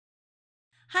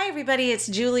Hi everybody, it's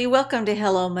Julie. Welcome to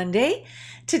Hello Monday.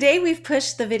 Today we've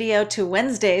pushed the video to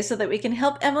Wednesday so that we can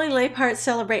help Emily Lapart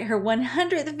celebrate her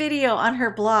 100th video on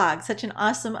her blog. Such an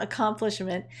awesome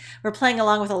accomplishment. We're playing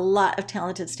along with a lot of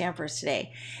talented stampers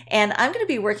today. And I'm going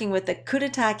to be working with the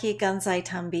Kuretake Gansai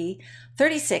Tambi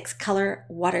 36 color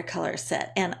watercolor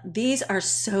set. And these are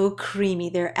so creamy.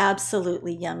 They're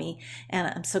absolutely yummy. And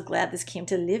I'm so glad this came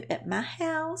to live at my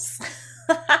house.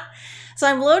 So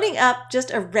I'm loading up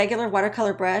just a regular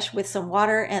watercolor brush with some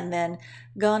water and then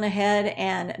going ahead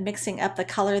and mixing up the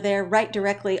color there right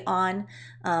directly on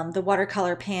the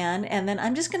watercolor pan. And then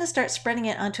I'm just going to start spreading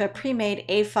it onto a pre-made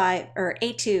A5 or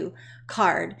A2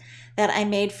 card that I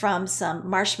made from some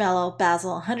marshmallow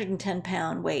basil 110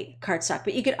 pound weight cardstock.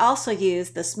 But you could also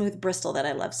use the smooth Bristol that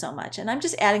I love so much. And I'm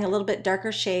just adding a little bit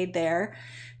darker shade there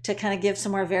to kind of give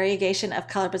some more variegation of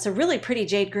color, but it's a really pretty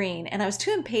jade green. And I was too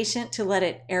impatient to let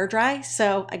it air dry,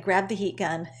 so I grabbed the heat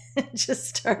gun and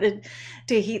just started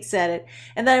to heat set it.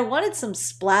 And then I wanted some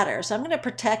splatter, so I'm going to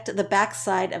protect the back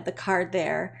side of the card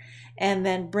there and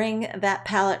then bring that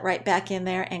palette right back in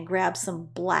there and grab some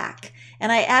black.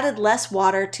 And I added less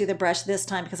water to the brush this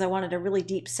time because I wanted a really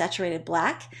deep saturated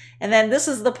black. And then this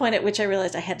is the point at which I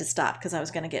realized I had to stop because I was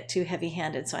going to get too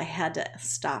heavy-handed, so I had to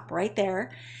stop right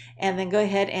there and then go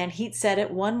ahead and heat set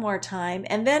it one more time.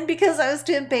 And then because I was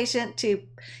too impatient to,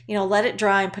 let it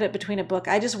dry and put it between a book,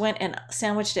 I just went and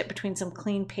sandwiched it between some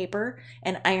clean paper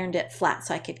and ironed it flat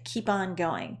so I could keep on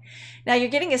going. Now you're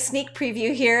getting a sneak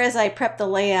preview here as I prep the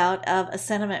layout of a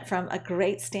sentiment from a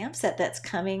great stamp set that's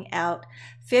coming out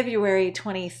February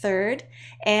 23rd.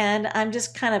 And I'm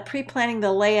just kind of pre-planning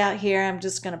the layout here. I'm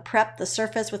just going to prep the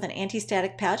surface with an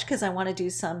anti-static pouch because I want to do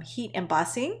some heat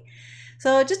embossing.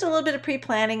 So just a little bit of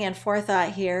pre-planning and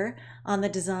forethought here on the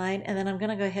design, and then I'm going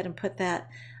to go ahead and put that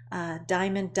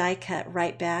diamond die cut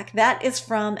right back. That is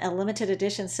from a limited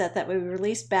edition set that we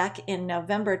released back in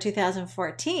November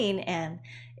 2014, and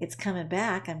it's coming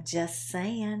back, I'm just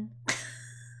saying.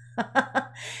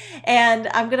 And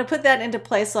I'm going to put that into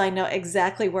place so I know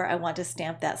exactly where I want to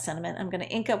stamp that sentiment. I'm going to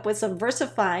ink up with some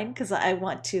VersaFine because I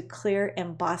want to clear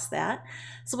emboss that.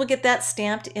 So we'll get that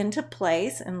stamped into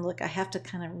place. And look, I have to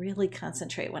kind of really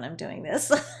concentrate when I'm doing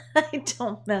this. I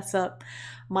don't mess up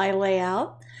my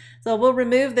layout. So we'll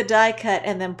remove the die cut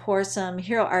and then pour some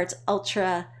Hero Arts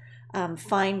Ultra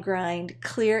fine grind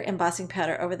clear embossing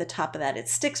powder over the top of that. It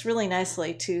sticks really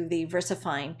nicely to the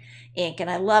VersaFine ink,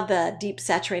 and I love the deep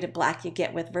saturated black you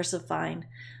get with VersaFine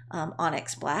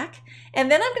Onyx Black. And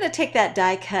then I'm going to take that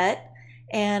die cut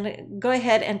and go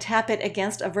ahead and tap it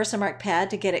against a Versamark pad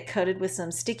to get it coated with some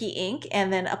sticky ink,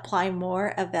 and then apply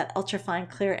more of that ultra fine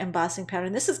clear embossing powder.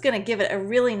 And this is going to give it a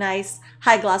really nice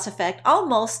high gloss effect.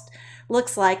 Almost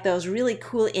looks like those really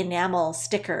cool enamel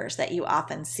stickers that you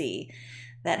often see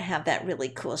that have that really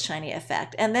cool shiny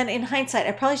effect. And then in hindsight,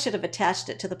 I probably should have attached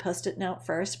it to the Post-it note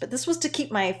first, but this was to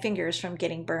keep my fingers from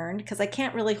getting burned because I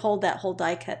can't really hold that whole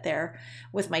die cut there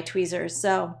with my tweezers.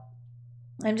 So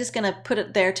I'm just going to put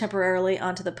it there temporarily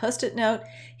onto the Post-it note,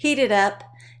 heat it up,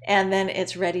 and then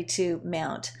it's ready to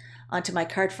mount onto my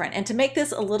card front. And to make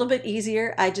this a little bit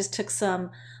easier, I just took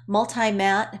some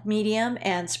multi-matte medium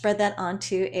and spread that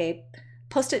onto a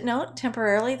Post-it note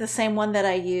temporarily, the same one that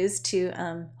I used to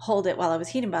hold it while I was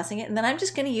heat embossing it. And then I'm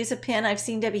just going to use a pin. I've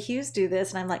seen Debbie Hughes do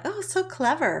this, and I'm like, oh, so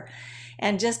clever.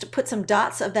 And just put some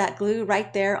dots of that glue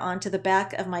right there onto the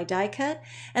back of my die cut.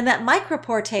 And that micro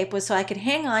pour tape was so I could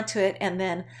hang on to it and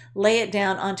then lay it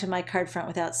down onto my card front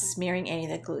without smearing any of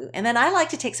the glue. And then I like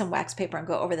to take some wax paper and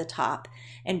go over the top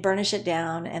and burnish it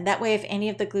down. And that way, if any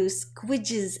of the glue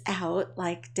squidges out,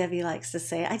 like Debbie likes to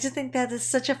say, I just think that is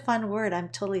such a fun word. I'm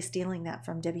totally stealing that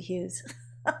from Debbie Hughes.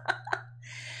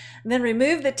 And then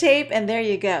remove the tape, and there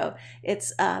you go.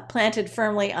 It's planted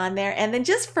firmly on there. And then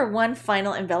just for one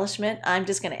final embellishment, I'm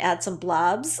just going to add some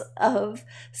blobs of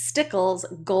Stickles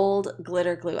Gold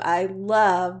Glitter Glue. I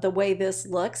love the way this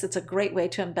looks. It's a great way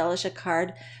to embellish a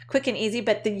card. Quick and easy,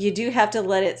 but you do have to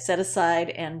let it set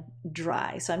aside and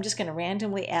dry. So I'm just going to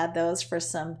randomly add those for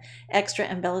some extra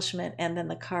embellishment, and then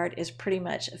the card is pretty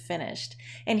much finished.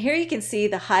 And here you can see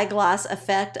the high gloss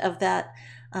effect of that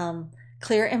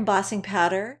clear embossing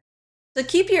powder. So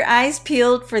keep your eyes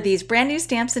peeled for these brand new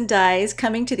stamps and dies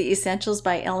coming to the Essentials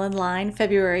by Ellen line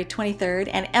February 23rd.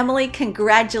 And Emily,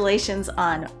 congratulations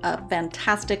on a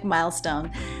fantastic milestone.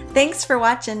 Thanks for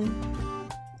watching.